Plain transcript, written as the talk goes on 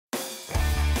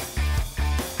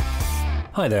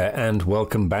Hi there, and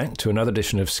welcome back to another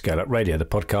edition of ScaleUp Radio, the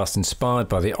podcast inspired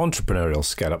by the Entrepreneurial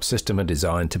ScaleUp System and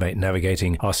designed to make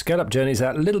navigating our ScaleUp journeys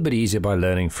that little bit easier by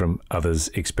learning from others'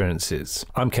 experiences.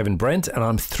 I'm Kevin Brent, and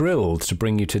I'm thrilled to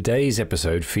bring you today's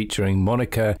episode featuring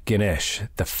Monika Gyenes,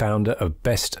 the founder of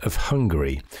Best of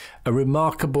Hungary, a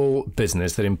remarkable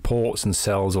business that imports and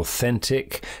sells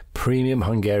authentic, premium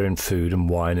Hungarian food and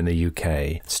wine in the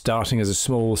UK. Starting as a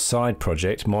small side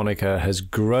project, Monika has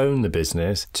grown the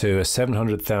business to a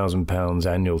 £700,000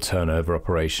 annual turnover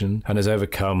operation and has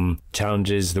overcome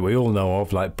challenges that we all know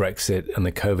of, like Brexit and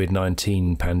the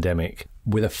COVID-19 pandemic,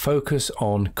 with a focus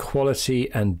on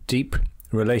quality and deep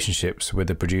relationships with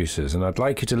the producers. And I'd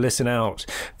like you to listen out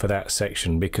for that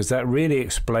section, because that really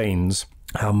explains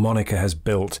how Monika has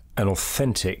built an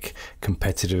authentic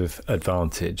competitive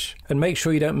advantage. And make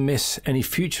sure you don't miss any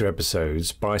future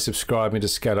episodes by subscribing to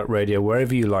ScaleUp Radio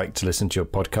wherever you like to listen to your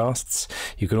podcasts.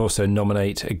 You can also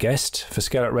nominate a guest for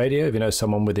ScaleUp Radio if you know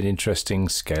someone with an interesting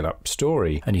scale-up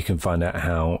story, and you can find out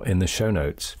how in the show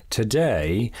notes.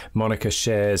 Today, Monika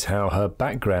shares how her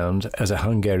background as a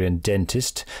Hungarian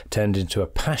dentist turned into a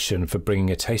passion for bringing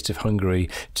a taste of Hungary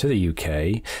to the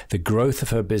UK, the growth of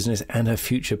her business and her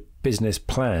future business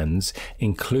plans,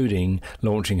 including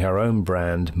launching her own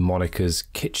brand, Monika's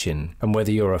Kitchen. And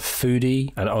whether you're a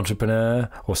foodie, an entrepreneur,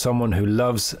 or someone who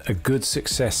loves a good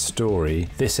success story,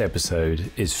 this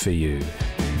episode is for you.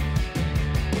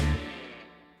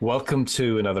 Welcome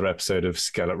to another episode of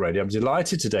ScaleUp Radio. I'm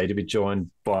delighted today to be joined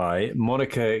by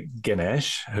Monika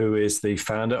Gyenes, who is the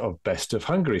founder of Best of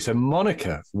Hungary. So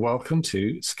Monika, welcome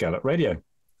to ScaleUp Radio.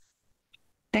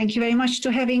 Thank you very much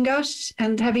to having us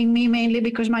and having me, mainly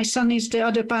because my son is the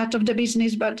other part of the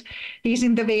business, but he's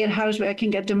in the warehouse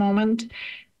working at the moment.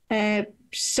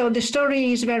 So the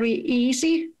story is very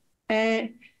easy.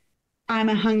 I'm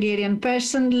a Hungarian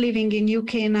person living in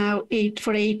UK now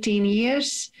for 18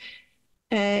 years.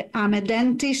 I'm a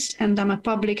dentist and I'm a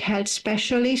public health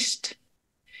specialist.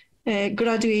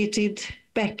 Graduated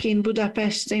back in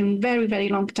Budapest a very, very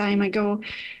long time ago,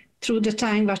 through the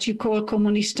time what you call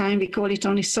communist time. We call it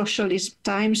only socialist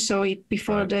time, so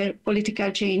before the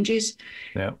political changes.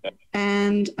 Yeah.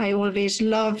 And I always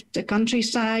loved the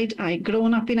countryside. I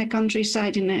grown up in a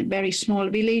countryside in a very small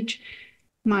village.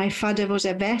 My father was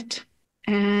a vet,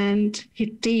 and he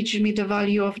taught me the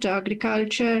value of the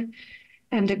agriculture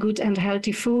and the good and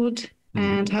healthy food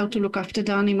and how to look after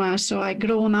the animals. So I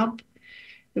grown up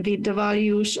with the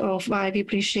values of why we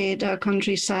appreciate our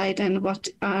countryside and what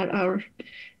are our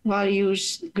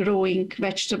values, growing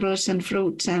vegetables and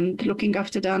fruits and looking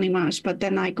after the animals. But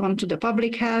then I gone to the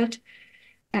public health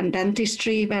and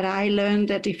dentistry, where I learned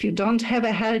that if you don't have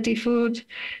a healthy food,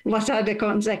 what are the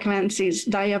consequences?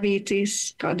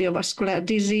 Diabetes, cardiovascular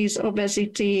disease,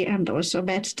 obesity, and also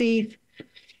bad teeth.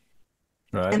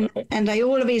 Right. And I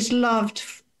always loved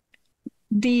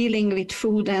dealing with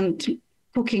food and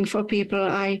cooking for people.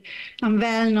 I'm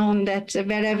well known that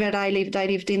wherever I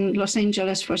lived in Los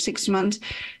Angeles for 6 months,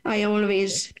 I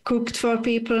always cooked for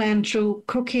people, and through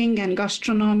cooking and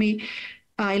gastronomy,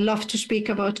 I love to speak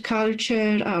about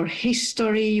culture, our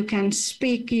history. You can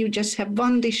speak, you just have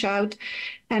one dish out,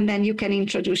 and then you can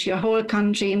introduce your whole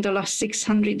country in the last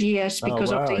 600 years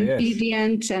because of the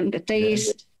ingredients and the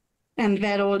taste and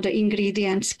where all the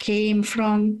ingredients came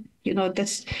from. You know,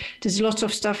 there's lots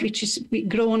of stuff we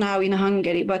grow now in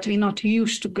Hungary, but we're not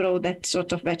used to grow that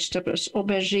sort of vegetables,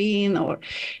 aubergine, or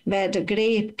where the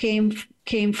grape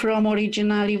came from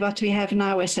originally, what we have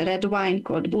now as a red wine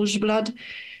called bushblood.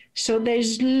 So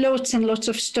there's lots and lots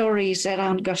of stories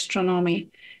around gastronomy.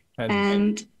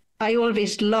 And I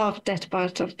always loved that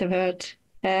part of the world.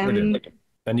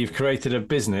 And you've created a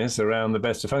business around the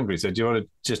Best of Hungary. So do you want to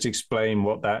just explain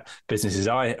what that business is?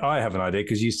 I have an idea,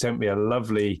 because you sent me a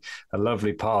lovely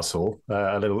parcel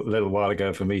a little while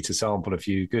ago for me to sample a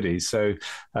few goodies. So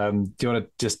do you want to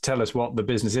just tell us what the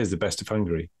business is, the Best of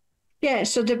Hungary? Yeah,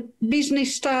 so the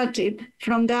business started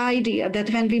from the idea that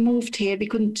when we moved here, we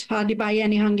couldn't hardly buy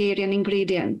any Hungarian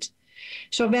ingredient.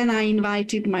 So when I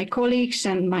invited my colleagues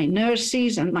and my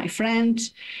nurses and my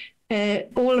friends,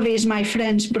 always my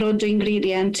friends brought the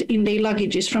ingredient in their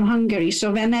luggages from Hungary.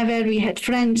 So whenever we had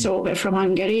friends over from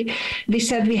Hungary, we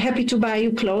said, we're happy to buy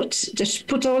you clothes. Just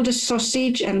put all the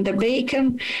sausage and the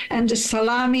bacon and the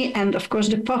salami and, of course,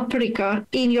 the paprika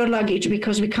in your luggage,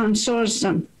 because we can't source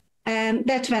them. And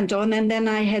that went on. And then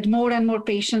I had more and more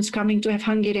patients coming to have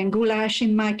Hungarian goulash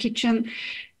in my kitchen.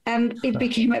 And it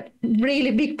became a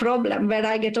really big problem where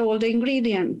I get all the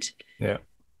ingredients. Yeah.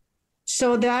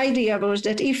 So the idea was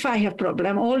that if I have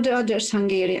problem, all the others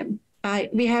Hungarian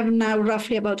we have now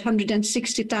roughly about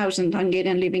 160,000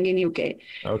 Hungarian living in UK.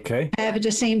 Okay. Have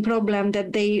the same problem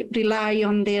that they rely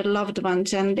on their loved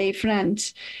ones and their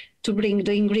friends to bring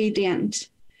the ingredients.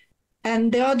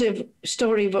 And the other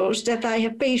story was that I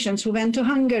have patients who went to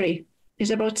Hungary.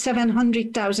 There's about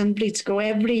 700,000 Brits go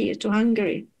every year to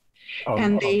Hungary.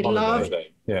 And they love,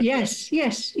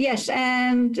 yes,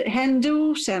 and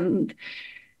Hindus and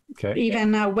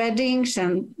even weddings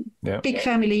and big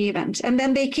family events. And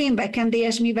then they came back and they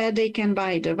asked me where they can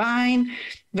buy the wine,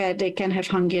 where they can have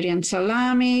Hungarian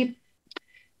salami,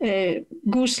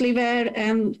 goose liver.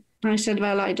 And I said,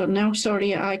 well, I don't know.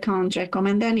 Sorry, I can't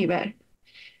recommend anywhere.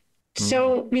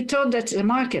 So we thought that's the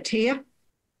market here.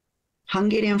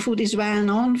 Hungarian food is well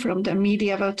known from the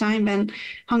medieval time when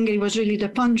Hungary was really the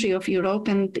country of Europe,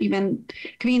 and even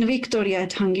Queen Victoria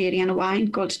had Hungarian wine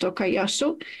called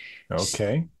Tokayasu.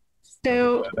 Okay.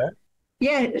 So,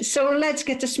 so let's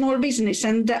get a small business.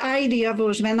 And the idea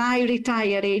was when I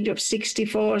retire age of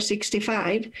 64,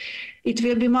 65, it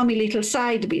will be mommy little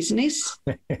side business.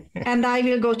 And I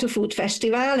will go to food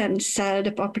festival and sell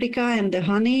the paprika and the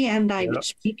honey, and I will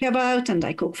speak about, and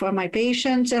I cook for my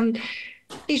patients. And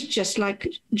it's just like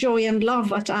joy and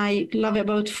love, what I love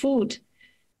about food.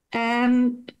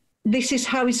 And this is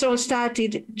how it all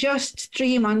started just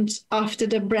 3 months after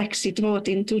the Brexit vote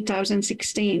in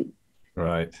 2016.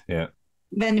 Right, yeah.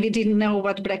 When we didn't know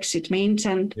what Brexit means.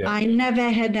 And I never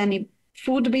had any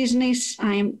food business.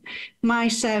 I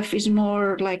myself is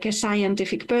more like a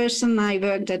scientific person. I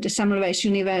worked at the Semmelweis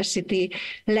University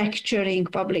lecturing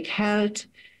public health,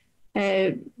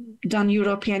 done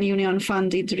European Union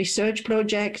funded research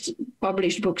projects,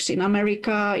 published books in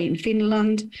America, in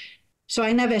Finland. So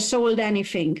I never sold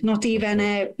anything, not even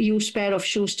a used pair of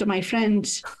shoes to my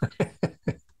friends.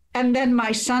 And then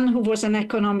my son, who was an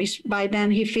economist by then,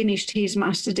 he finished his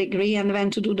master's degree and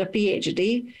went to do the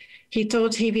PhD. He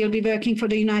thought he will be working for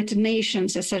the United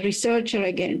Nations as a researcher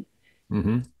again.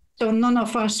 Mm-hmm. So none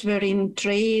of us were in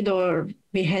trade, or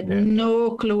we had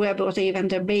no clue about even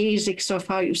the basics of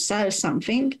how you sell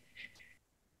something.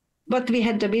 But we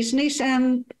had the business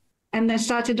and then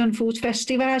started on food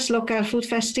festivals, local food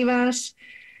festivals.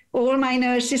 All my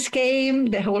nurses came,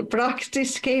 the whole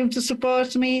practice came to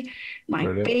support me. My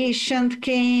patient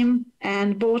came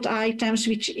and bought items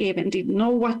which even didn't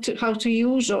know how to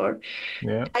use. Or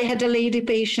I had a lady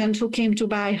patient who came to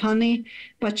buy honey,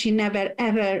 but she never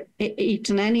ever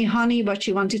eaten any honey, but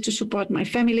she wanted to support my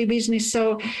family business.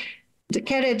 So the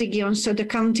Ceredigion, so the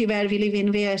county where we live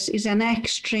in Wales, is an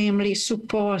extremely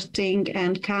supporting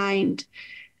and kind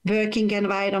working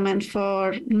environment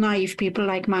for naive people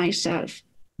like myself.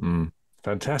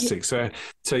 Fantastic.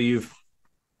 So you've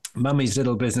Mummy's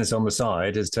little business on the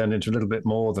side has turned into a little bit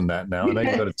more than that now. I know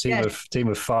you've got a team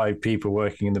of 5 people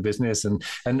working in the business, and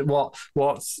what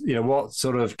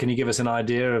sort of, can you give us an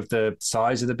idea of the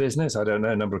size of the business? I don't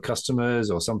know, number of customers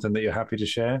or something that you're happy to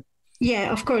share?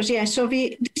 Yeah, of course. Yeah. So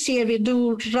this year we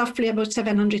do roughly about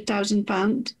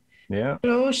 £700,000. Yeah.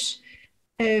 Gross.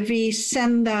 We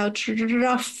send out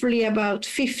roughly about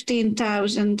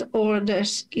 15,000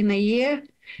 orders in a year,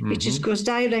 which goes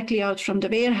directly out from the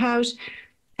warehouse.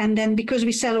 And then because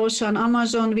we sell also on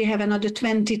Amazon, we have another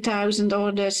 20,000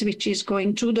 orders, which is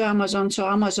going through the Amazon. So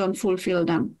Amazon fulfill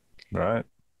them. Right.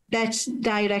 That's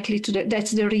directly that's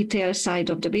the retail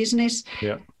side of the business.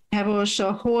 Yeah. We have also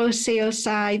a wholesale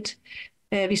side.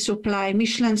 We supply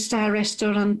Michelin star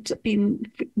restaurant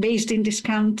based in this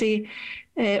county.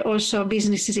 Also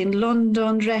businesses in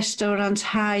London, restaurants,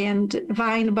 high-end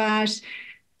wine bars,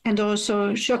 and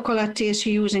also chocolatiers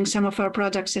using some of our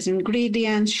products as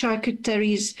ingredients,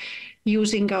 charcuteries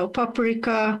using our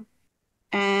paprika,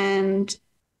 and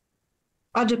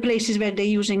other places where they're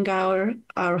using our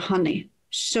honey.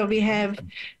 So we have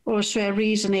also a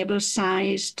reasonable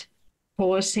sized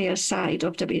wholesale side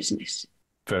of the business.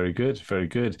 Very good, very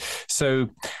good. So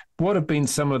what have been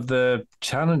some of the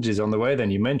challenges on the way then?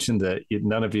 You mentioned that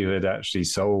none of you had actually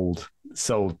sold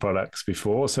products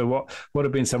before. So what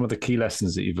have been some of the key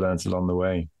lessons that you've learned along the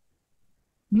way?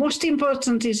 Most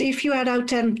important is if you are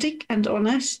authentic and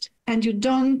honest and you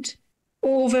don't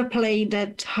overplay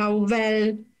that how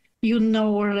well you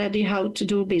know already how to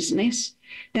do business,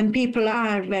 then people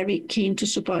are very keen to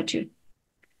support you.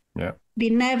 Yeah. We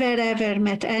never ever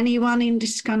met anyone in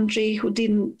this country who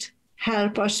didn't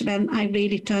help us when I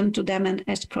really turned to them and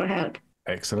asked for help.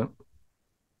 Excellent.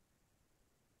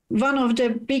 One of the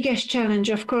biggest challenge,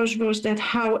 of course, was that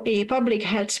how a public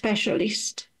health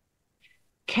specialist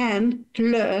can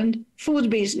learn food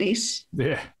business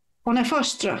on a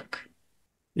fast track.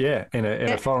 Yeah, in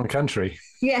a foreign country.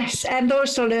 Yes, and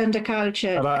also learn the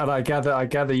culture. And I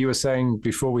gather you were saying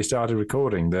before we started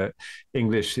recording that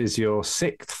English is your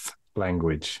sixth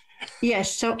language.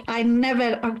 Yes, so I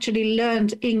never actually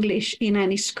learned English in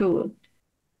any school.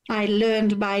 I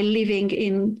learned by living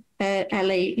in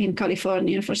LA in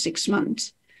California for 6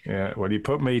 months. Yeah, well, you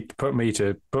put me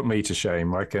to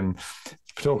shame. I can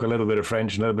talk a little bit of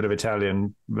French, and a little bit of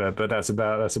Italian, but that's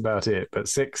about it. But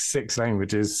six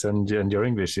languages, and your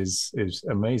English is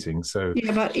amazing. So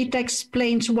yeah, but it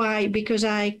explains why, because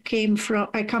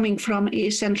coming from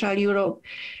Central Europe,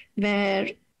 where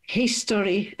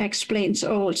history explains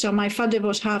all. So my father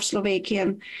was half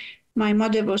Slovakian, my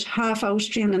mother was half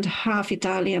Austrian and half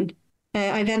Italian.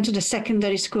 I went to the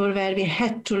secondary school where we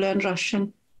had to learn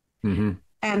Russian. Mm-hmm.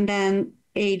 And then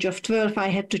age of 12, I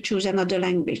had to choose another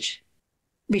language,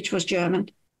 which was German.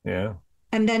 Yeah.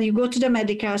 And then you go to the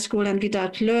medical school, and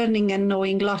without learning and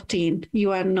knowing Latin,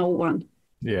 you are no one.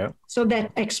 Yeah. So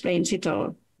that explains it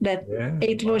all.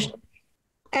 It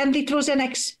was an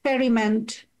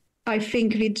experiment, I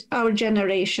think, with our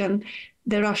generation,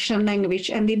 the Russian language,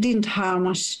 and it didn't harm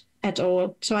us at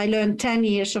all. So I learned 10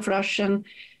 years of Russian.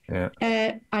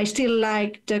 Yeah. I still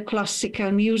like the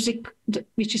classical music,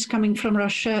 which is coming from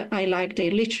Russia. I like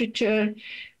their literature.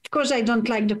 Of course, I don't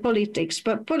like the politics,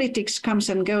 but politics comes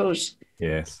and goes.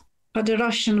 Yes. But the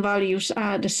Russian values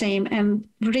are the same. And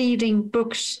reading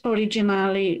books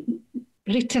originally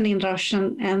written in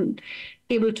Russian and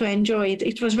able to enjoy it,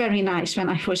 it was very nice when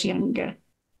I was younger.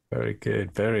 Very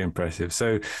good, very impressive.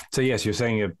 So yes, you're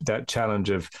saying that challenge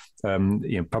of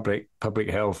public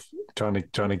health, trying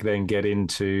to then get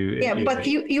into. Yeah, but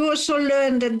you also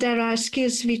learn that there are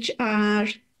skills which are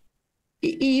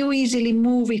you easily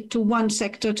move it to one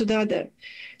sector to the other.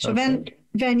 So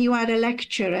when you are a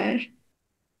lecturer,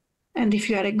 and if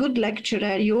you are a good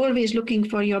lecturer, you're always looking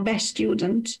for your best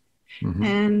student. Mm-hmm.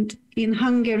 And in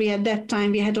Hungary at that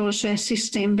time, we had also a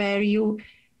system where you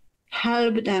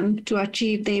help them to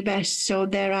achieve their best. So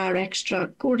there are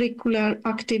extracurricular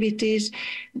activities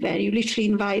where you literally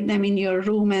invite them in your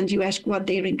room and you ask what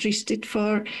they're interested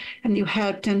for, and you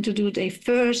help them to do their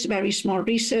first very small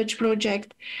research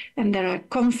project. And there are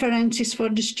conferences for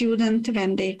the student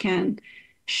when they can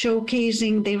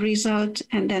showcasing the result.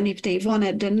 And then if they won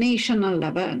at the national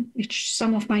level, which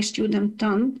some of my students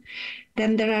done,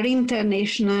 then there are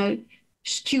international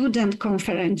student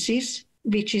conferences,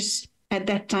 which is at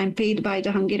that time paid by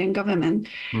the Hungarian government.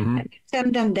 Mm-hmm.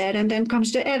 Send them there, and then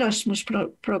comes the Erasmus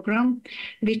program,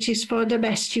 which is for the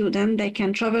best student. They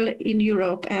can travel in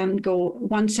Europe and go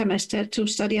one semester to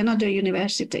study another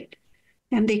university.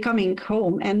 And they're coming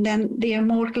home, and then they are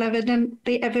more clever than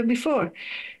they ever before.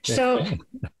 So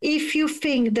if you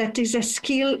think that is a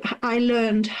skill, I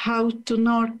learned how to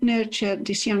nurture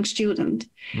this young student.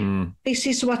 This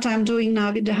is what I'm doing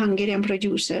now with the Hungarian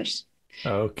producers.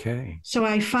 Okay. So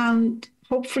I found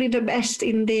hopefully the best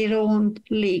in their own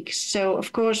leagues. So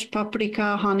of course,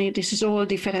 paprika, honey, this is all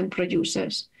different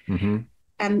producers. Mm-hmm.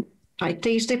 And I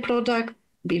taste the product,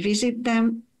 we visit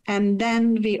them, and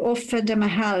then we offer them a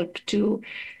help to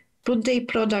put their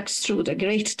products through the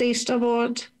Great Taste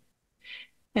Award,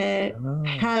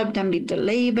 help them with the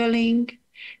labeling,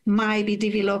 maybe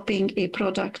developing a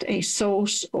product, a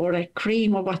sauce or a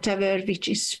cream or whatever, which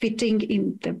is fitting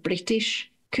in the British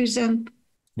cuisine,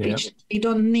 which we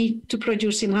don't need to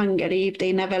produce in Hungary if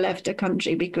they never left the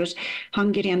country, because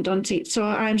Hungarian don't eat. So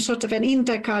I'm sort of an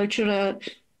intercultural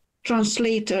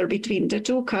translator between the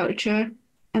two cultures.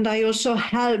 And I also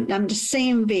help them the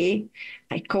same way.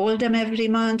 I call them every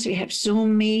month. We have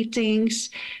Zoom meetings.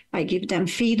 I give them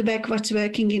feedback, what's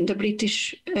working in the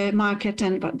British market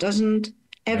and what doesn't.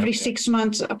 Every 6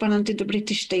 months, apparently the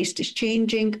British taste is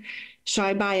changing. So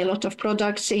I buy a lot of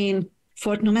products in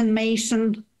Fortnum and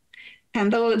Mason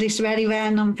and all these very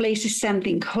well-known places,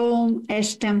 sending home,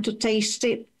 ask them to taste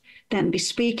it. Then we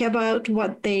speak about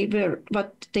what their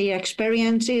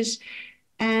experience is.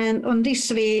 And on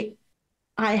this way,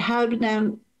 I help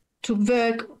them to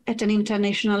work at an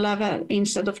international level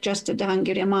instead of just at the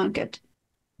Hungarian market.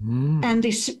 And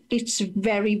it's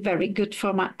very, very good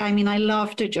I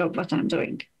love the job, what I'm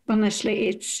doing. Honestly,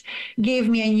 it's gave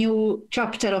me a new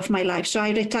chapter of my life. So I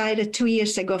retired 2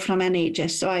 years ago from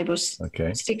NHS. So I was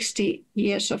 60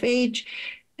 years of age.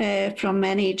 From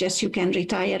NHS, you can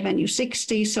retire when you're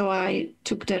 60. So I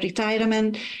took the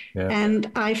retirement and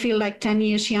I feel like 10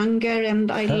 years younger, and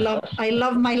I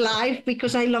love my life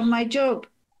because I love my job.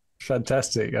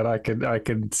 Fantastic. And I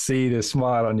can see the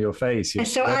smile on your face.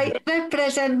 So I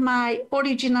represent my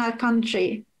original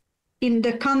country in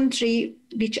the country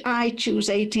which I chose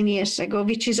 18 years ago,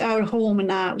 which is our home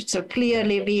now. So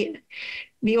clearly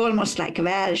we almost like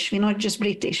Welsh. We're not just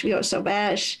British, we're also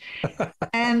Welsh.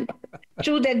 And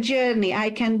through that journey,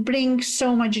 I can bring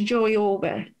so much joy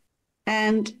over.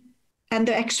 And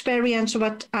the experience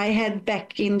what I had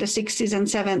back in the 60s and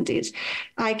 70s,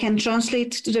 I can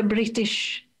translate to the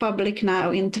British public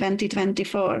now in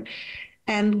 2024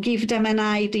 and give them an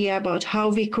idea about how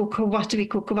we cook,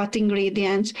 what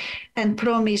ingredients, and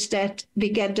promise that we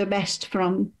get the best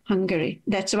from Hungary.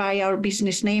 That's why our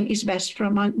business name is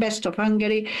Best of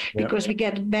Hungary, because we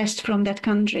get best from that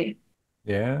country.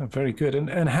 Yeah, very good.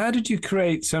 And how did you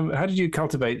cultivate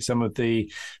some of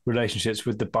the relationships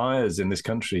with the buyers in this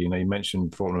country? You know, you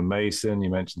mentioned Fortnum & Mason, you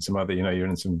mentioned some other, you're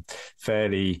in some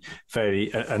fairly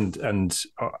and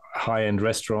high-end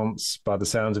restaurants by the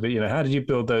sounds of it. You know, how did you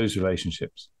build those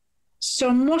relationships?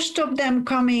 So most of them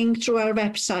coming through our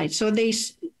website. So they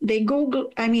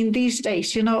Google, these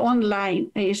days,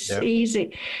 online is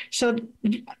easy. So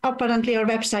apparently our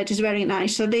website is very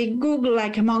nice. So they Google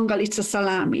like Mangalitsa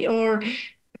salami or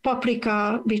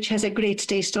paprika, which has a great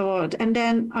taste award. And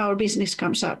then our business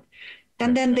comes up.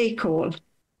 And then they call.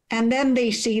 And then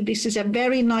they see this is a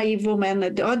very naive woman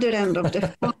at the other end of the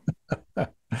phone.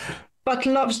 But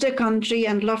loves the country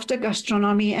and loves the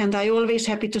gastronomy, and I always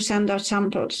happy to send out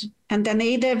samples. And then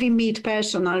either we meet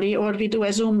personally or we do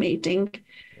a Zoom meeting.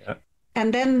 Yeah.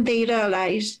 And then they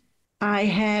realize I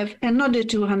have another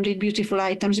 200 beautiful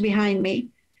items behind me.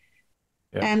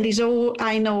 Yeah. And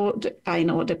I know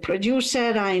the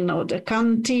producer, I know the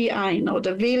county, I know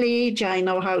the village, I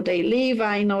know how they live,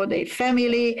 I know their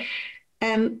family.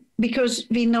 And because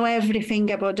we know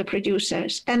everything about the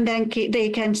producers, and then they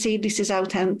can see this is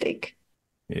authentic.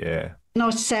 Yeah.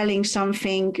 Not selling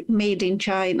something made in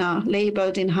China,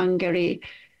 labeled in Hungary,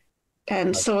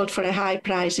 and sold for a high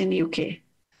price in the UK.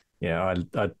 Yeah,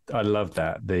 I love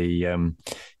that. The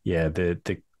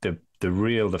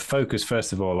focus,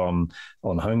 first of all,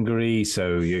 on Hungary,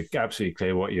 so you're absolutely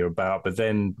clear what you're about, but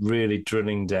then really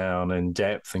drilling down in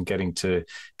depth and having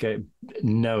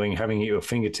at your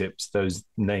fingertips those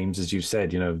names, as you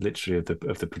said, literally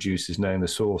of the producers, knowing the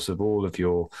source of all of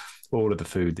the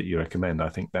food that you recommend. I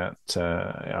think that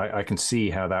I can see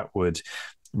how that would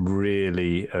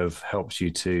really have helped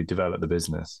you to develop the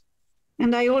business.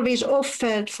 And I always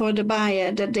offered for the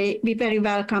buyer that they be very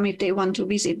welcome if they want to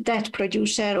visit that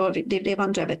producer or if they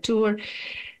want to have a tour.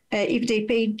 If they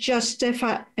pay just the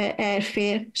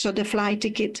airfare, so the flight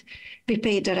ticket, we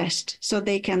pay the rest. So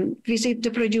they can visit the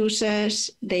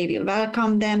producers, they will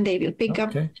welcome them, they will pick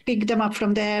them up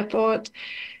from the airport.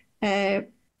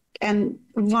 And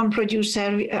one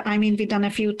producer, we've done a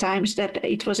few times that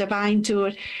it was a wine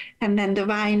tour, and then the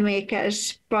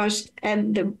winemakers passed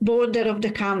at the border of the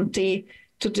county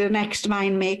to the next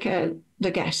winemaker,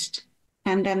 the guest.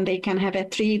 And then they can have a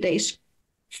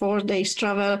 4 days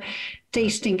travel,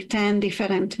 tasting 10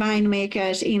 different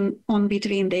winemakers. On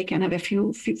between, they can have a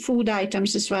few food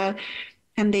items as well,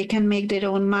 and they can make their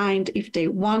own mind if they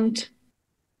want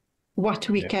what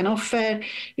we can offer,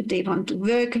 if they want to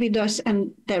work with us,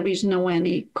 and there is no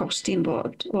any cost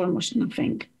involved, almost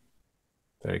nothing.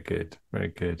 Very good, very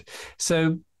good.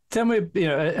 So tell me,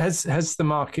 has the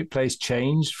marketplace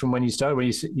changed from when you started?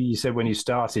 When you said when you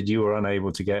started you were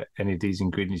unable to get any of these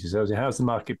ingredients yourselves. How's the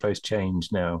marketplace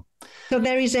changed now? So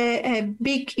there is a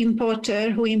big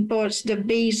importer who imports the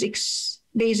basic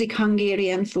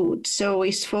Hungarian food. So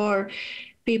it's for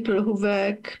people who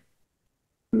work.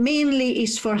 Mainly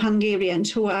is for Hungarians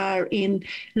who are in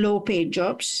low-paid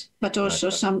jobs, but also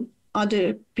some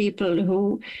other people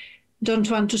who don't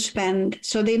want to spend.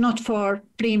 So they're not for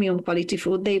premium quality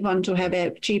food. They want to have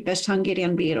a cheapest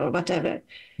Hungarian beer or whatever.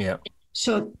 Yeah.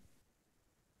 So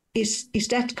is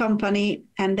that company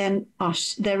and then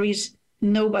us. There is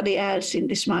nobody else in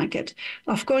this market.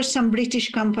 Of course, some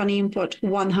British company import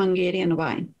one Hungarian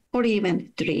wine or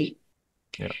even 3.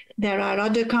 Yeah. There are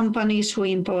other companies who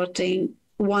importing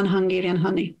one Hungarian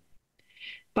honey.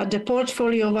 But the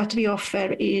portfolio, what we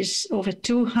offer is over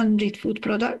 200 food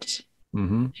products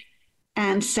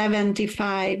and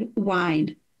 75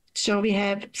 wine. So we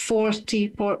have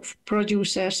 40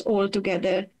 producers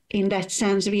altogether. In that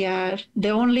sense, we are the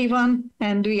only one,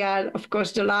 and we are, of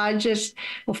course, the largest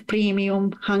of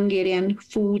premium Hungarian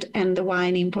food and the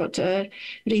wine importer,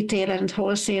 retailer and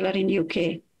wholesaler in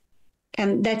UK.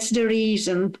 And that's the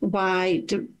reason why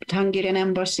the Hungarian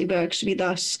embassy works with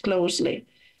us closely.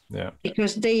 Yeah.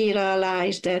 Because they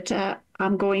realize that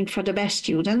I'm going for the best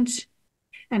students,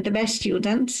 and the best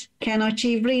students can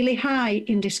achieve really high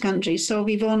in this country. So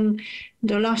we've won,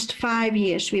 the last 5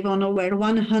 years, we've won over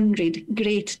 100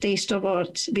 great taste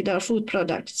awards with our food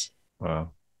products.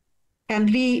 Wow. And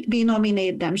we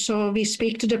nominate them. So we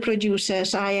speak to the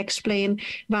producers. I explain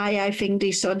why I think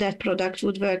this or that product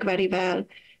would work very well.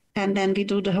 And then we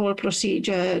do the whole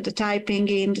procedure, the typing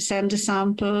in, send the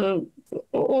sample,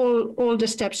 all the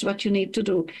steps what you need to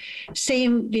do.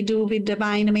 Same we do with the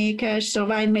winemakers. So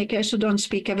winemakers who don't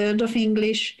speak a word of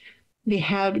English, we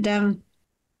help them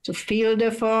to fill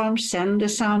the form, send the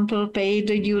sample, pay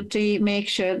the duty, make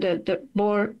sure that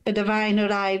the wine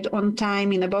arrived on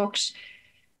time in a box.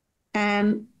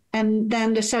 And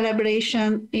then the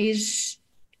celebration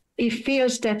it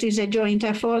feels that is a joint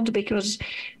effort because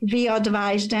we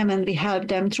advise them and we help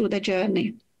them through the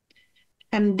journey.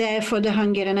 And therefore the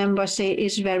Hungarian embassy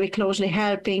is very closely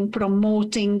helping,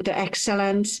 promoting the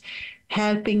excellence,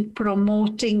 helping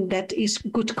promoting that is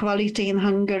good quality in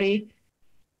Hungary.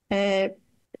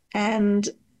 And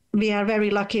we are very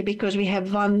lucky because we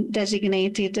have one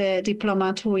designated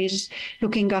diplomat who is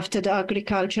looking after the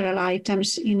agricultural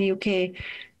items in the UK.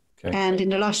 Okay. And in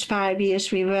the last 5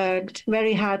 years, we worked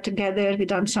very hard together. We've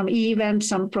done some events,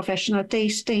 some professional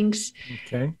tastings.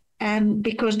 Okay. And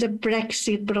because the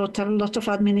Brexit brought a lot of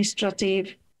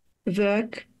administrative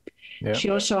work, she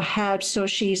also helps. So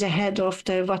she's ahead of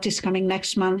what is coming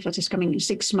next month, what is coming in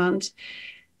 6 months.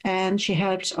 And she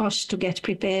helps us to get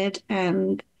prepared.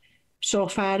 And so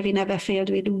far, we never failed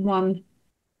with one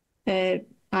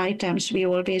items. We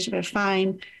always were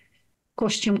fine.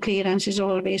 Costume clearance is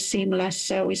always seamless,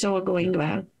 so it's all going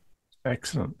well.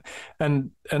 Excellent.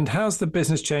 And how's the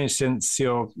business changed since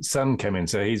your son came in?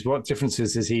 So what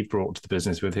differences has he brought to the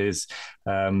business with his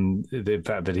the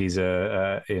fact that he's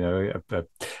a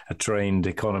trained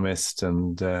economist,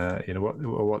 and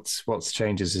what's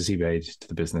changes has he made to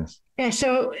the business? Yeah,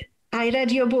 so I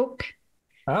read your book.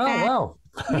 Oh, wow.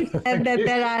 And that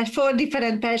there are 4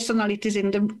 different personalities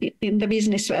in the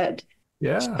business world.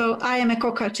 Yeah. So I am a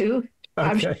cockatoo.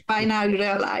 Okay. By now you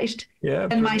realized. Yeah.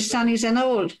 And my son is an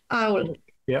owl.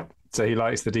 Yeah. So he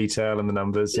likes the detail and the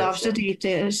numbers. Loves the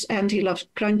details, and he loves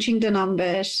crunching the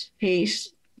numbers.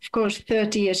 He's, of course,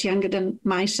 30 years younger than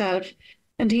myself,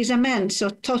 and he's a man. So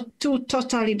 2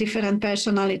 totally different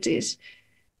personalities,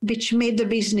 which made the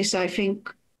business, I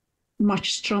think,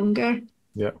 much stronger.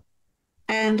 Yeah.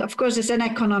 And of course, as an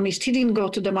economist, he didn't go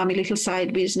to the mommy little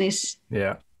side business.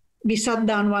 Yeah. We sat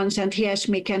down once and he asked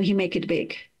me, can he make it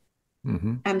big?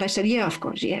 Mm-hmm. And I said, yeah, of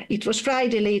course, yeah. It was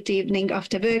Friday late evening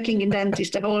after working in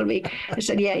dentist the whole week. I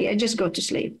said, yeah, just go to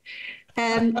sleep.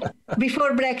 And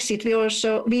before Brexit, we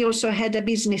also had a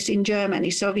business in Germany.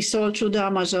 So we sold through the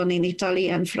Amazon in Italy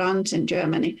and France and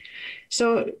Germany.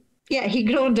 So yeah, he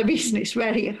grown the business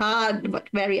very hard, but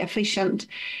very efficient.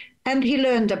 And he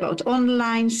learned about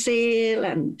online sale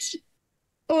and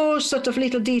all sorts of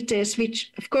little details,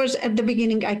 which, of course, at the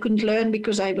beginning I couldn't learn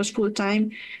because I was full-time.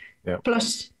 Yeah.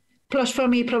 Plus for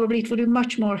me, probably it would be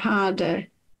much more harder.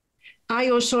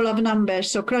 I also love numbers,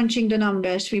 so crunching the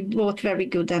numbers, we both very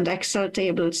good, and Excel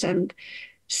tables and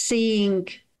seeing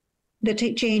the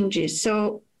changes.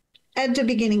 So at the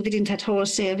beginning, we didn't have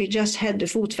wholesale. We just had the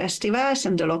food festivals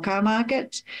and the local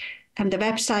markets and the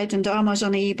website and the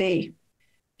Amazon, eBay.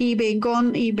 eBay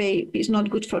gone. eBay is not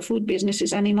good for food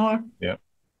businesses anymore. Yeah.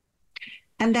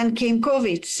 And then came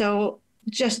COVID. So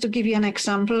just to give you an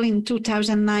example, in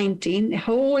 2019, a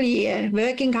whole year,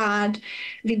 working hard,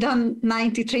 we done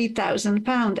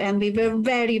 £93,000. And we were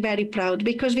very, very proud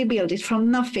because we built it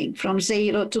from nothing, from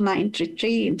 0 to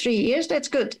 93 in 3 years. That's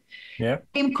good. Yeah.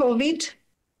 Came COVID.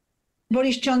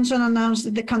 Boris Johnson announced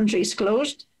that the country is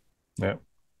closed. Yeah.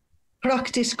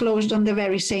 Practice closed on the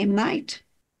very same night.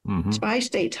 Mm-hmm. So I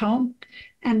stayed home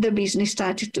and the business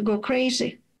started to go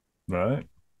crazy. Right.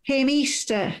 Came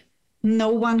Easter, no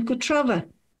one could travel.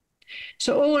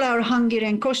 So all our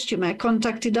Hungarian customers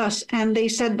contacted us and they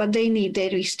said, but they need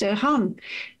their Easter ham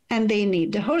and they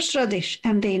need the horseradish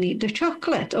and they need the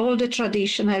chocolate, all the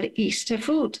traditional Easter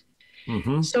food.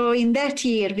 Mm-hmm. So in that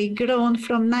year, we grown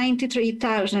from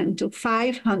 93,000 to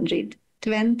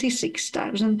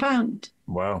 526,000 pounds.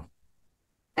 Wow.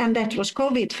 And that was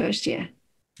COVID first year.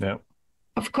 Yeah.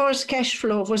 Of course, cash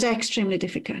flow was extremely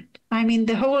difficult. I mean,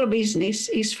 the whole business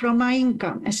is from my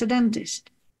income as a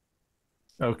dentist.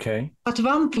 Okay. At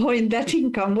one point, that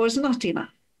income was not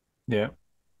enough. Yeah.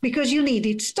 Because you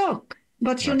needed stock,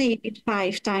 but you needed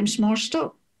 5 times more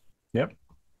stock. Yep.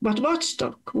 But what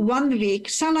stock? 1 week,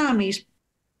 salami is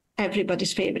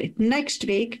everybody's favorite. Next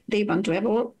week, they want to have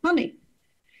all honey.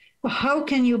 Well, how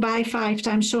can you buy 5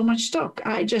 times so much stock?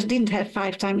 I just didn't have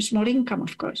 5 times more income,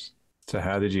 of course. So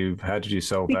how did you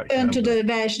solve that? We turned to the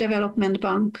Welsh Development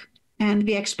Bank and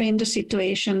we explained the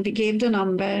situation. We gave the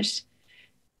numbers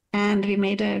and we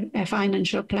made a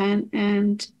financial plan.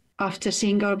 And after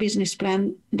seeing our business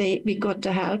plan, we got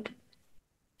the help.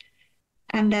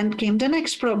 And then came the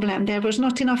next problem. There was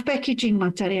not enough packaging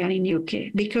material in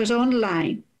UK because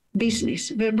online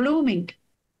business were blooming.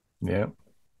 Yeah.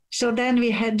 So then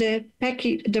we had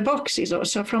the boxes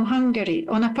also from Hungary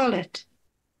on a pallet.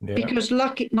 Yeah. Because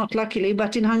not luckily,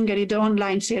 but in Hungary, the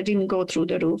online sale didn't go through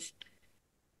the roof.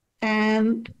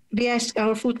 And we asked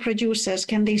our food producers,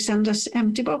 can they send us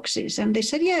empty boxes? And they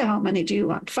said, yeah, how many do you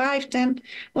want? 5, 10?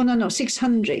 Oh, no,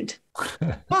 600.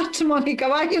 What, Monika?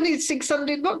 Why do you need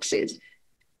 600 boxes?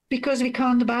 Because we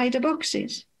can't buy the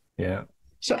boxes. Yeah.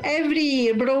 So every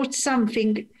year brought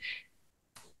something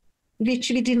which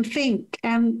we didn't think.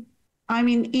 And I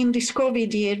mean, in this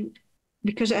COVID year,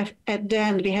 because at the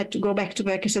end we had to go back to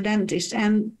work as a dentist,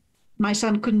 and my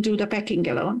son couldn't do the packing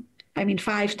alone. I mean,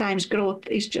 5 times growth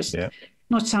is just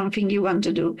not something you want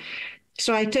to do.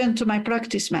 So I turned to my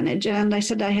practice manager and I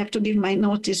said, I have to give my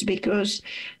notice because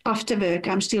after work,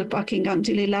 I'm still packing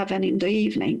until 11 in the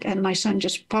evening and my son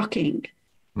just packing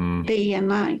day and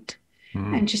night.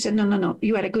 And she said, no,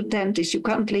 you are a good dentist. You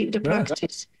can't leave the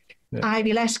practice. Yeah. I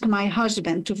will ask my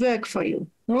husband to work for you.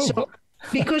 Oh. So,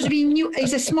 because we knew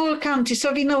it's a small county,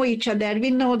 so we know each other.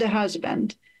 We know the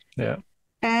husband. Yeah.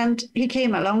 And he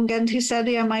came along and he said,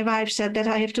 yeah, my wife said that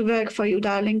I have to work for you,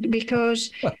 darling,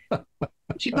 because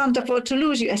she can't afford to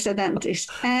lose you as a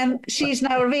dentist. And she's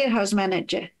now a warehouse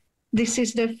manager. This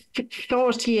is the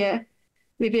 4th year.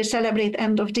 We will celebrate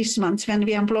end of this month when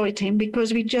we employed him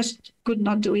because we just could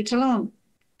not do it alone.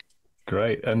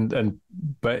 Great.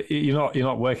 But you're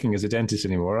not working as a dentist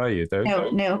anymore, are you, though?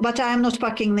 No, but I'm not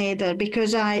packing neither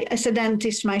because as a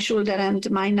dentist, my shoulder and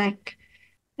my neck,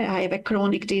 I have a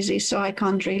chronic disease, so I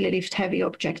can't really lift heavy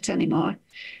objects anymore.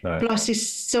 Right. Plus, it's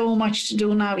so much to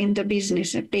do now in the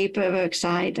business, paperwork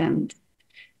side and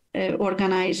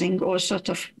organizing all sorts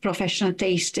of professional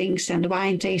tastings and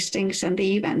wine tastings and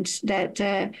events that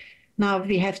now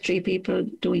we have 3 people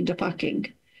doing the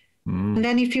packing. And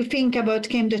then if you think about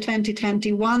came the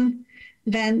 2021,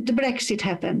 then the Brexit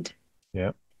happened.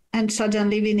 Yeah. And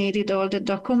suddenly we needed all the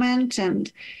documents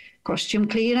and costume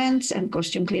clearance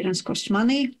costs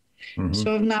money.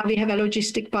 So now we have a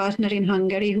logistic partner in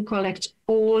Hungary who collects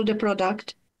all the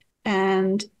product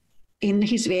and in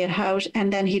his warehouse,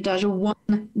 and then he does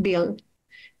one bill,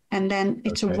 and then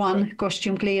it's one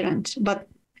costume clearance. But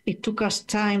it took us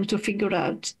time to figure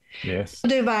out. Yes.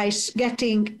 Otherwise,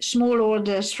 getting small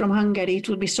orders from Hungary, it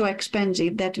would be so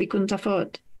expensive that we couldn't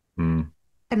afford. And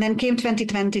then came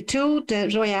 2022,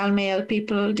 the Royal Mail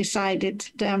people decided,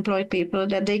 the employed people,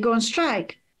 that they go on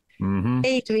strike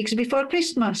 8 weeks before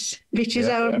Christmas, which is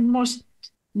our most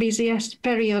busiest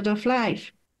period of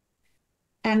life.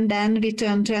 And then we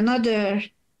turned to another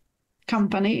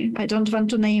company, I don't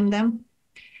want to name them,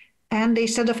 and they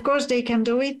said, of course, they can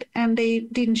do it. And they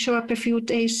didn't show up a few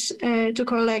days to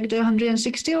collect the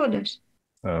 160 orders.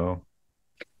 Oh.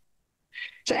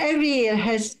 So every year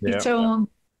has its own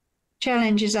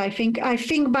challenges, I think. I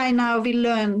think by now we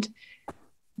learned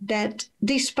that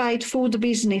despite food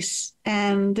business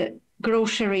and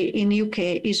grocery in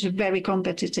UK is very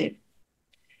competitive,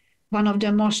 one of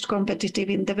the most competitive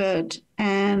in the world.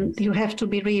 And you have to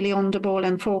be really on the ball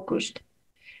and focused.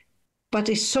 But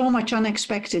it's so much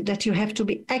unexpected that you have to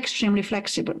be extremely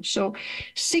flexible. So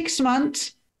 6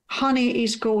 months, honey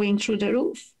is going through the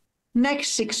roof.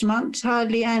 Next 6 months,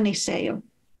 hardly any sale.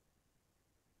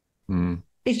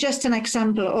 It's just an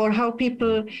example, or how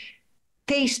people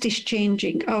taste is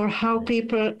changing, or how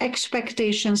people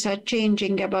expectations are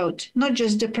changing about not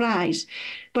just the price,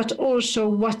 but also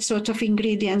what sort of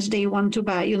ingredients they want to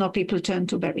buy. You know, people turn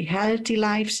to very healthy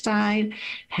lifestyle,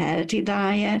 healthy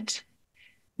diet.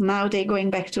 Now they're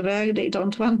going back to work. They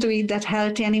don't want to eat that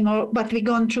healthy anymore. But we've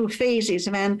gone through phases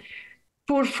when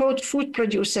poor food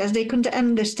producers, they couldn't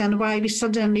understand why we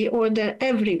suddenly order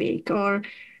every week. Or,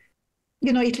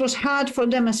 you know, it was hard for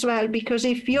them as well, because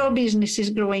if your business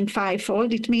is growing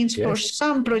 5-fold, it means for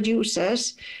some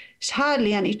producers, it's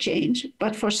hardly any change.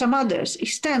 But for some others,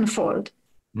 it's 10-fold.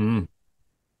 And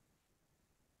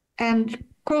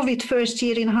COVID first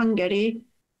year in Hungary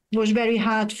was very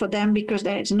hard for them because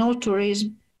there is no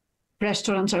tourism.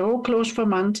 Restaurants are all closed for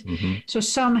months. So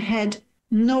some had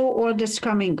no orders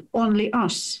coming, only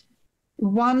us.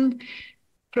 One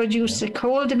producer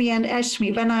called me and asked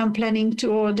me when I'm planning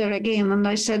to order again. And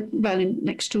I said, well, in the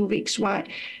next 2 weeks. Why?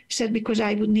 He said, because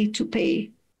I would need to pay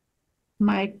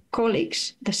my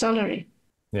colleagues the salary.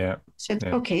 I said,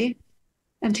 okay.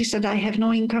 And he said, I have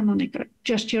no income, Monika,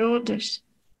 just your orders.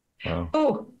 Wow.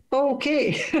 Oh,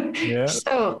 okay.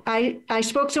 So I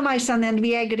spoke to my son and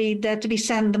we agreed that we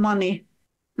send the money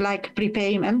like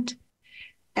prepayment,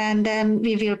 and then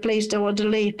we will place the order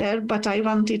later. But I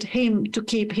wanted him to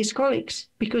keep his colleagues,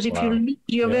 because if you lose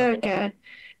your worker,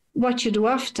 what you do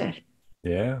after.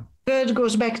 Yeah. World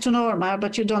goes back to normal,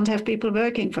 but you don't have people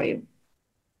working for you.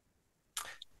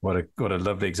 What a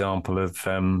lovely example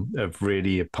of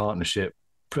really a partnership,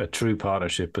 a true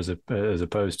partnership, as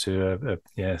opposed to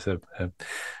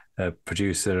a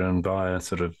producer and buyer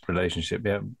sort of relationship.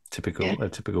 Yeah, a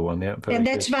typical one. Yeah, and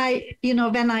that's good. why,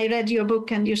 when I read your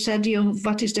book and you said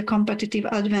what is the competitive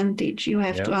advantage, you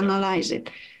have to analyze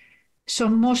it. So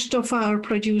most of our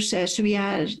producers, we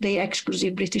are the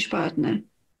exclusive British partner.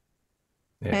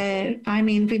 Yeah.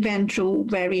 We went through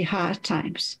very hard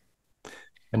times.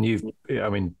 And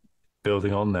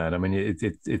building on that,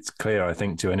 it's clear, I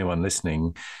think, to anyone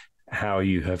listening, how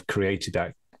you have created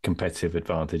that competitive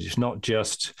advantage. It's not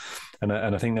just, and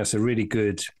I think that's a really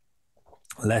good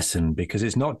lesson, because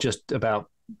it's not just about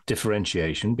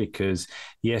differentiation, because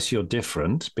yes, you're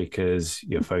different because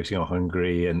you're focusing on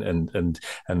Hungary and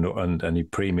your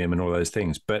premium and all those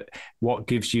things, but what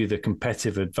gives you the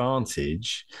competitive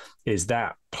advantage is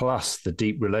that, plus the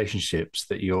deep relationships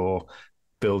that you're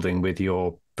building with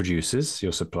your producers,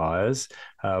 your suppliers,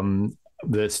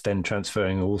 that's then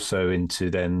transferring also into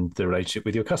then the relationship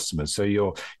with your customers. So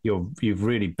you've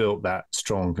really built that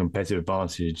strong competitive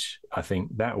advantage, I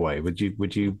think, that way. Would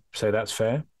you say that's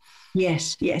fair?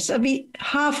 Yes.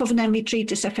 Half of them we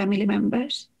treat as family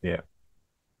members. Yeah.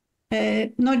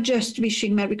 Not just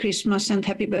wishing Merry Christmas and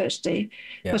Happy Birthday,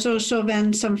 but also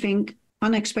when something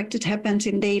unexpected happens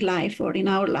in their life or in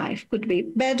our life. Could be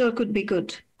bad or could be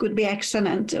good, could be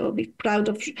excellent or be proud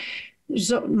of.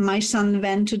 So my son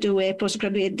went to do a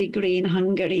postgraduate degree in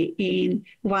Hungary in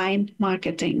wine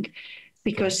marketing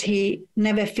because he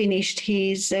never finished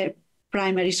his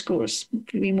primary schools.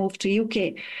 We moved to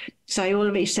UK. So I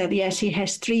always said, yes, he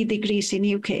has 3 degrees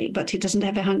in UK, but he doesn't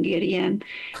have a Hungarian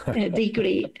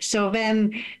degree. So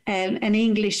when an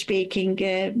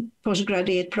English-speaking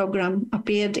postgraduate program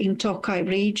appeared in Tokaj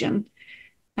region,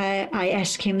 I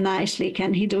asked him nicely,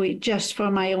 can he do it just for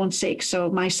my own sake? So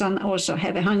my son also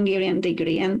have a Hungarian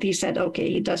degree, and he said, okay,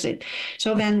 he does it.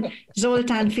 So when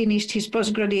Zoltán finished his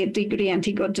postgraduate degree and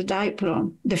he got the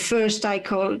diploma, the first I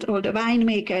called all the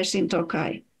winemakers in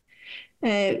Tokaj.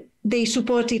 They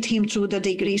supported him through the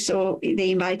degree, so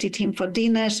they invited him for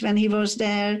dinners when he was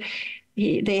there.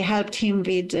 They helped him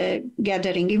with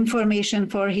gathering information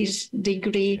for his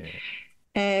degree.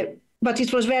 But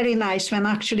it was very nice when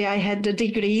actually I had the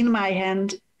degree in my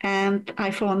hand and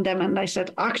I phoned them and I said,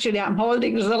 actually, I'm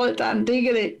holding Zoltán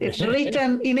degree. It's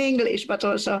written in English, but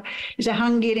also it's a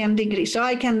Hungarian degree. So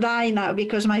I can die now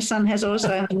because my son has also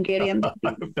a Hungarian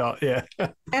degree.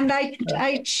 And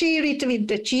I share it with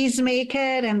the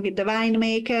cheesemaker and with the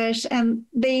winemakers, and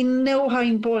they know how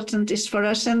important it is for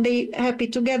us, and they happy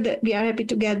together. We are happy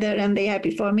together, and they're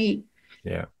happy for me.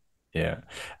 Yeah.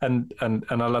 And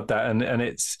I love that.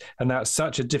 And that's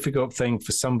such a difficult thing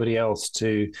for somebody else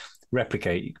to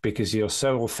replicate, because you're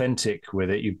so authentic with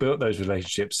it. You built those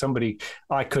relationships.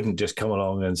 I couldn't just come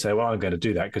along and say, well, I'm going to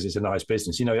do that because it's a nice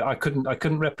business. I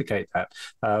couldn't replicate that.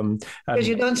 Because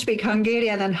you don't speak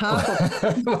Hungarian and half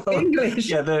of English.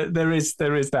 Yeah, there is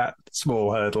that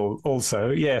small hurdle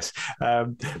also. Yes.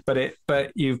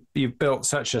 But you've built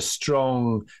such a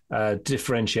strong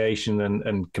differentiation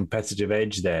and competitive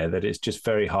edge there that it's just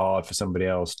very hard for somebody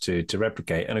else to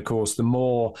replicate. And of course, the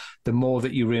more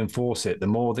that you reinforce it, the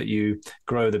more that you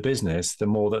grow the business, the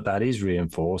more that is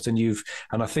reinforced. And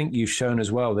I think you've shown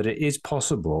as well that it is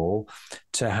possible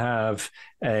to have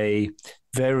a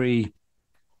very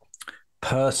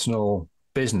personal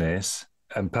business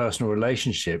and personal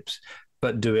relationships,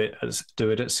 but do it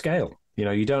at scale.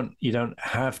 It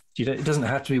doesn't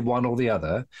have to be one or the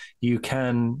other. You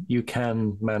can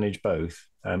manage both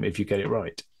if you get it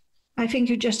right. I think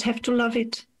you just have to love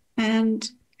it. And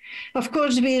of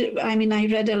course, I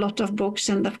read a lot of books,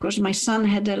 and of course, my son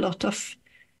had a lot of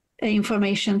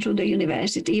information through the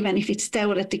university. Even if it's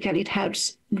theoretical, it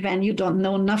helps when you don't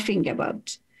know nothing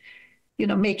about,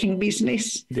 making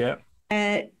business. Yeah.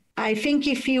 I think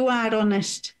if you are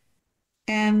honest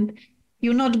and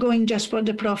you're not going just for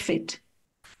the profit,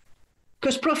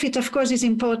 because profit, of course, is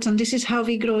important. This is how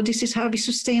we grow. This is how we're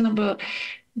sustainable.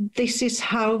 This is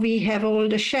how we have all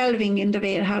the shelving in the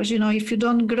warehouse. If you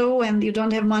don't grow and you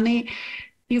don't have money,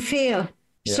 you fail.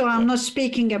 Yeah. So I'm not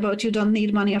speaking about you don't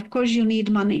need money. Of course you need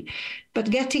money. But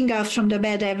getting out from the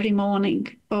bed every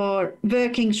morning or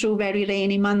working through very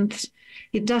rainy months,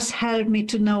 it does help me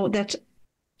to know that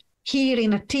here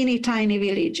in a teeny tiny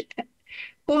village,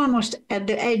 almost at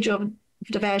the edge of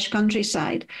the Welsh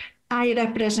countryside, I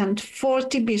represent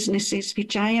 40 businesses,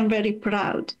 which I am very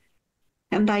proud.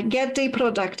 And I get the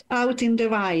product out in the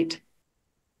wide.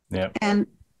 Yeah. And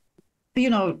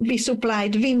we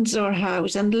supplied Windsor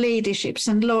House and ladyships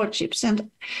and lordships and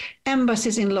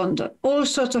embassies in London, all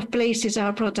sorts of places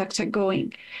our products are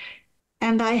going.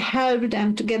 And I help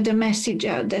them to get the message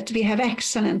out that we have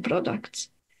excellent products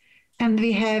and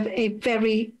we have a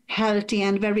very healthy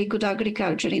and very good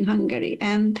agriculture in Hungary.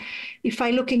 And if I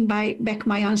looking back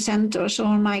my ancestors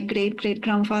or my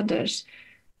great-great-grandfathers,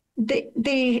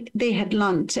 they had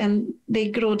land and they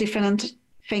grow different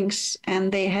things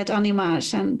and they had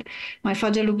animals, and my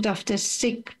father looked after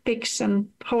sick pigs and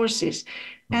horses.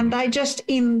 And I just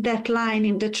in that line,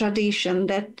 in the tradition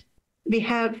that we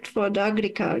helped for the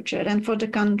agriculture and for the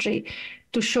country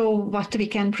to show what we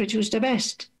can produce the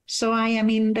best. So I am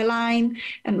in the line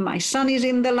and my son is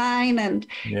in the line. And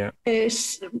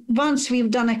once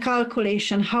we've done a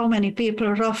calculation, how many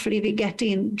people roughly we get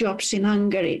in jobs in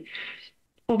Hungary,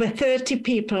 over 30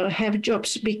 people have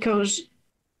jobs because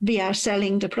we are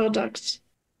selling the products.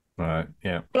 Right,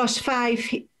 yeah. Plus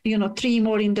 5, 3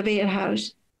 more in the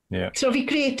warehouse. Yeah. So we're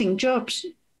creating jobs.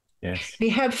 Yes. We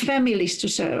help families to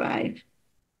survive.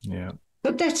 Yeah.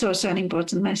 But that's also an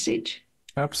important message.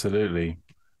 Absolutely.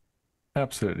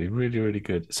 Absolutely. Really, really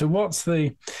good. So what's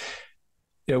the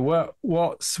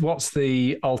what's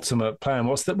the ultimate plan?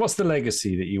 What's the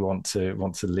legacy that you want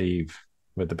to leave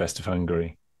with the Best of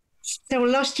Hungary? So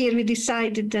last year we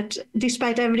decided that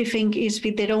despite everything is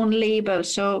with their own label.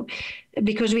 So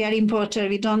because we are importer,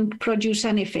 we don't produce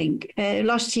anything.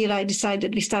 Last year I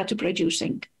decided we started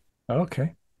producing.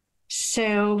 Okay.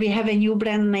 So we have a new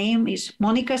brand name, is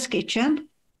Monika's Kitchen.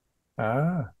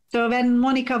 So when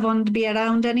Monika won't be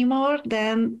around anymore,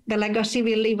 then the legacy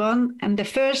will live on. And the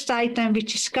first item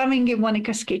which is coming in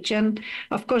Monika's Kitchen,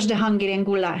 of course, the Hungarian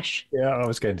goulash. Yeah, I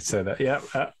was going to say that. Yeah.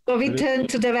 So we turned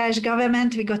to the Welsh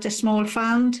government. We got a small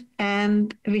fund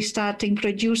and we starting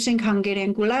producing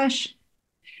Hungarian goulash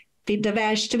with the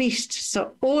Welsh twist.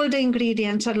 So all the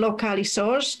ingredients are locally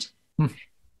sourced.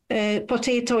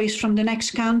 Potato is from the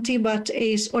next county, but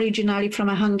is originally from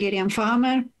a Hungarian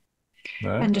farmer.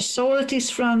 Right. And the salt is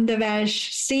from the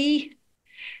Welsh Sea,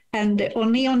 and the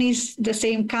onion is the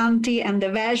same county, and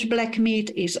the Welsh black meat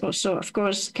is also, of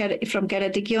course, from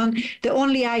Keredigion. The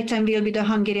only item will be the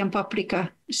Hungarian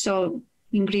paprika, so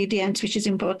ingredients, which is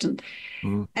important.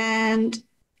 And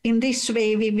in this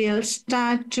way, we will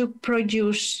start to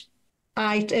produce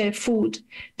food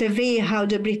the way how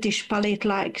the British palate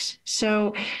likes.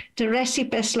 So the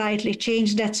recipe slightly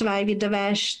changed. That's why with the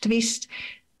Welsh twist,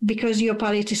 because your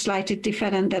palate is slightly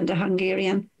different than the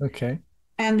Hungarian. Okay.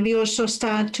 And we also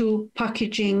start to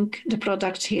packaging the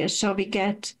products here. So we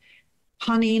get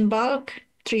honey in bulk,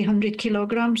 300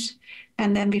 kilograms,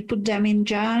 and then we put them in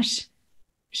jars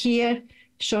here.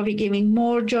 So we're giving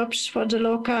more jobs for the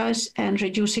locals and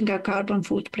reducing our carbon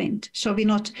footprint. So we're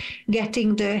not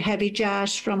getting the heavy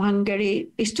jars from Hungary.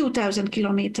 It's 2,000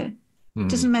 kilometers.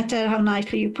 Doesn't matter how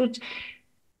nicely you put.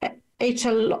 It's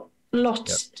a lot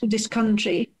to this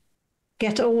country,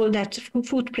 get all that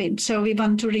footprint. So we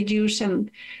want to reduce and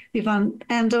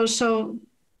also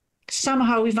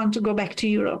somehow we want to go back to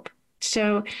Europe.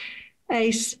 So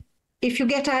if you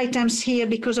get items here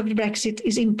because of the Brexit,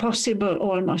 it's impossible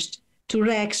almost to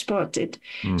re-export it.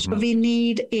 So we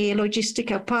need a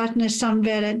logistical partner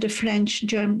somewhere at the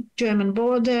French-German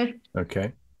border.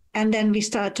 Okay. And then we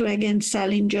start to again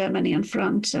sell in Germany and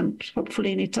France and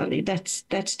hopefully in Italy. That's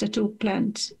the 2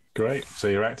 plans. Great. So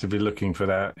you're actively looking for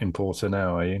that importer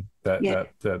now, are you?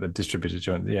 The distributor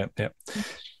joint.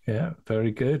 Yeah.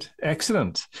 Very good.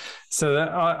 Excellent.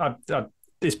 So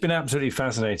it's been absolutely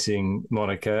fascinating,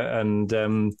 Monika, and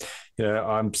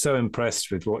I'm so impressed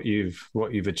with what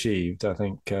you've achieved. I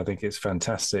think it's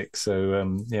fantastic.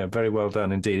 So very well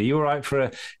done indeed. Are you all right for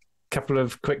a couple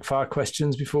of quick fire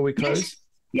questions before we close?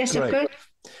 Yes, of course.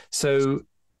 So,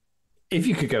 if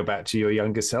you could go back to your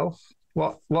younger self,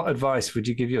 what advice would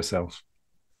you give yourself?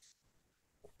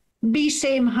 Be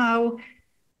same how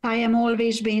I am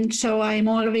always been. So I'm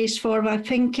always forward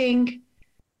thinking.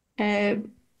 Do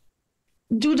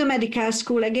the medical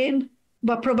school again,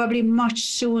 but probably much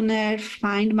sooner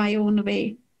find my own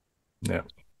way. Yeah.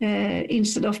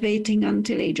 Instead of waiting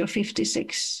until age of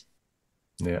 56.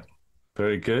 Yeah.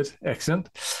 Very good. Excellent.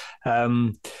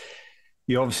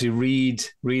 You obviously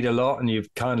read a lot, and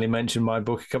you've kindly mentioned my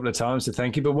book a couple of times, so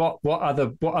thank you. But what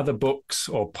other books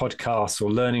or podcasts or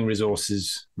learning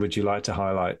resources would you like to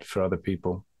highlight for other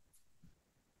people?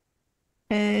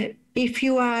 If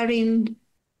you are in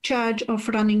charge of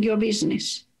running your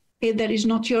business, that is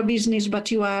not your business,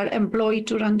 but you are employed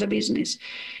to run the business,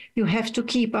 you have to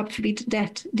keep up with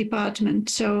that department.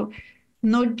 So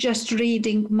not just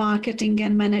reading marketing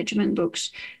and management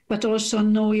books, but also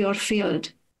know your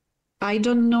field. I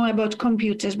don't know about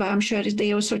computers, but I'm sure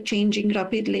they also changing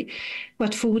rapidly.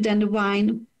 But food and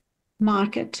wine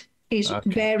market is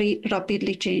very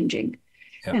rapidly changing.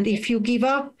 Yep. And if you give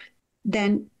up,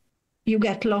 then you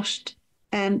get lost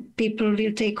and people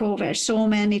will take over. So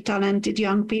many talented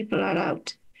young people are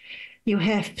out. You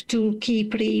have to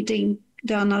keep reading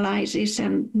the analysis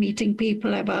and meeting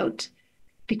people about,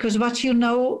 because what you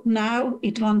know now,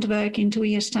 it won't work in 2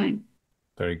 years' time.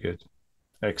 Very good.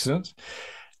 Excellent.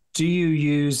 Do you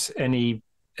use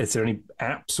is there any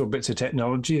apps or bits of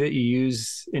technology that you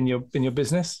use in your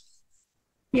business?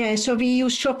 Yeah, so we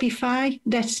use Shopify.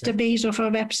 That's the base of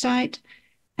our website.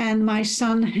 And my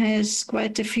son has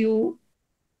quite a few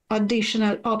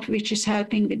additional apps which is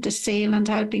helping with the sale and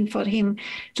helping for him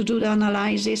to do the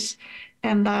analysis.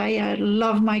 And I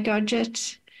love my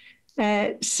gadgets.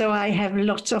 So I have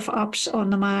lots of apps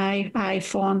on my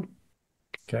iPhone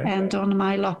and on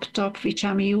my laptop, which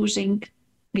I'm using,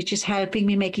 which is helping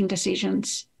me making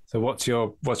decisions. So what's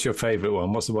your favorite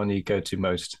one? What's the one you go to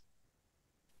most?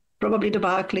 Probably the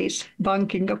Barclays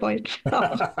banking appointment.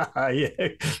 Yeah,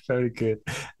 very good.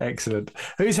 Excellent.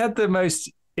 Who's had the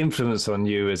most influence on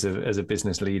you as a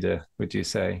business leader, would you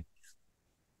say?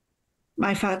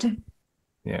 My father.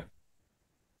 Yeah.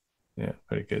 Yeah,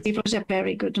 very good. He was a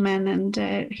very good man, and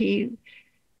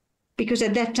because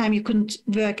at that time you couldn't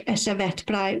work as a vet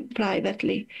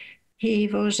privately. He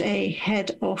was a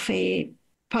head of a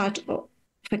part of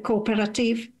a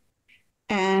cooperative,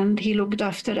 and he looked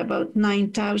after about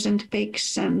 9,000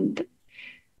 pigs and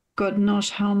God knows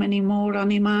how many more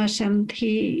animals. And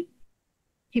he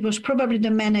was probably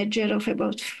the manager of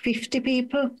about 50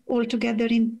 people altogether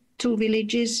in 2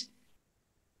 villages.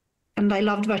 And I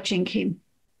loved watching him.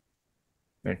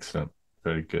 Excellent.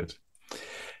 Very good.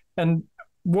 And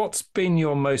what's been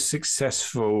your most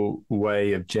successful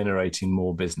way of generating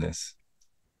more business?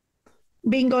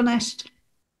 Being honest.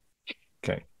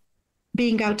 Okay.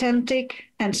 Being authentic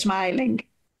and smiling.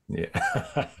 Yeah.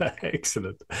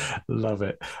 Excellent. Love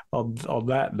it. On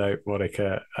that note,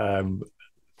 Monika,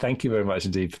 thank you very much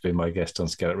indeed for being my guest on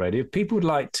ScaleUp Radio. If people would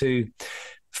like to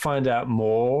find out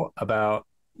more about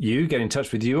you, get in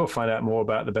touch with you, or find out more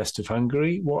about the Best of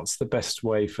Hungary, what's the best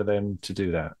way for them to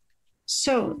do that?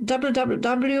 So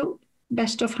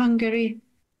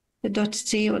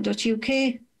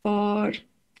www.bestoфhungary.co.uk or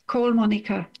call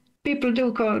Monika. People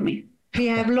do call me. We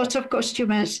have lots of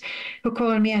customers who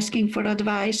call me asking for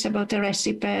advice about a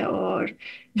recipe or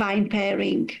wine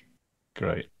pairing.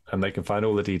 Great. And they can find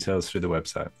all the details through the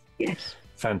website. Yes.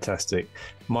 Fantastic.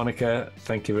 Monika,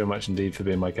 thank you very much indeed for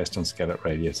being my guest on ScaleUp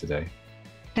Radio today.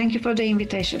 Thank you for the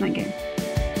invitation again.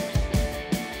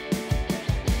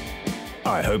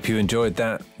 I hope you enjoyed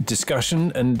that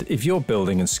discussion, and if you're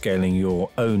building and scaling your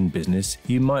own business,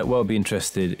 you might well be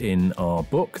interested in our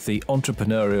book, The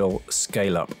Entrepreneurial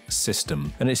ScaleUp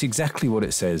System. And it's exactly what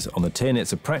it says on the tin.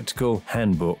 It's a practical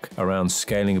handbook around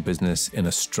scaling a business in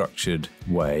a structured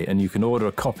way. And you can order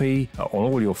a copy on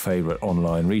all your favorite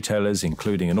online retailers,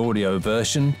 including an audio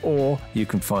version, or you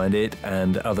can find it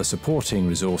and other supporting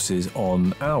resources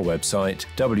on our website,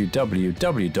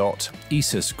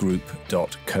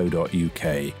 www.esusgroup.co.uk.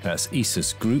 That's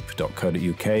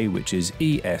esusgroup.co.uk, which is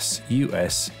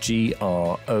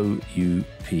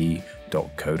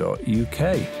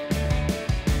esusgroup.co.uk.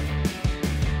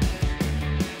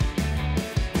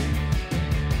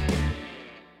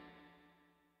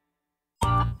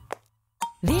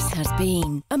 This has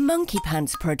been a Monkey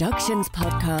Pants Productions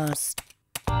podcast.